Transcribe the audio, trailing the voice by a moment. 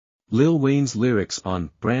Lil Wayne's lyrics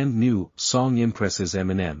on Brand New song impresses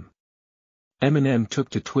Eminem. Eminem took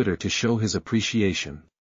to Twitter to show his appreciation.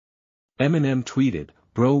 Eminem tweeted,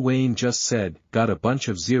 "Bro Wayne just said, got a bunch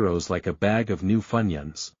of zeros like a bag of new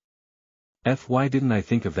Funyuns. Why didn't I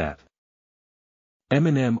think of that?"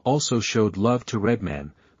 Eminem also showed love to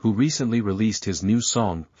Redman, who recently released his new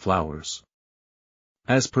song, Flowers.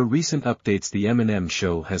 As per recent updates, the Eminem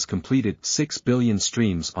Show has completed 6 billion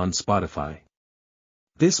streams on Spotify.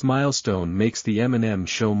 This milestone makes the Eminem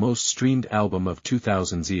Show most streamed album of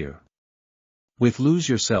 2000's year, with Lose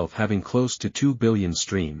Yourself having close to 2 billion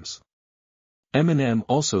streams. Eminem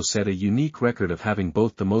also set a unique record of having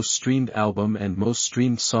both the most streamed album and most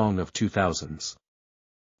streamed song of 2000's.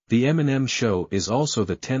 The Eminem Show is also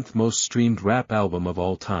the 10th most streamed rap album of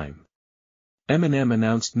all time. Eminem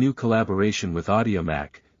announced new collaboration with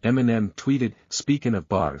Audiomack. Eminem tweeted, "Speaking of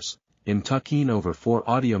bars, I'm tucking over 4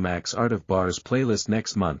 Audiomack's Art of Bars playlist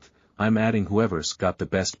next month, I'm adding whoever's got the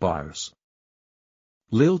best bars."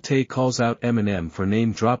 Lil Tay calls out Eminem for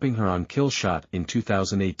name-dropping her on Kill Shot in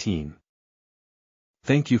 2018.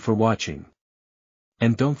 Thank you for watching.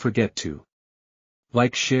 And don't forget to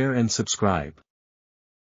like, share and subscribe.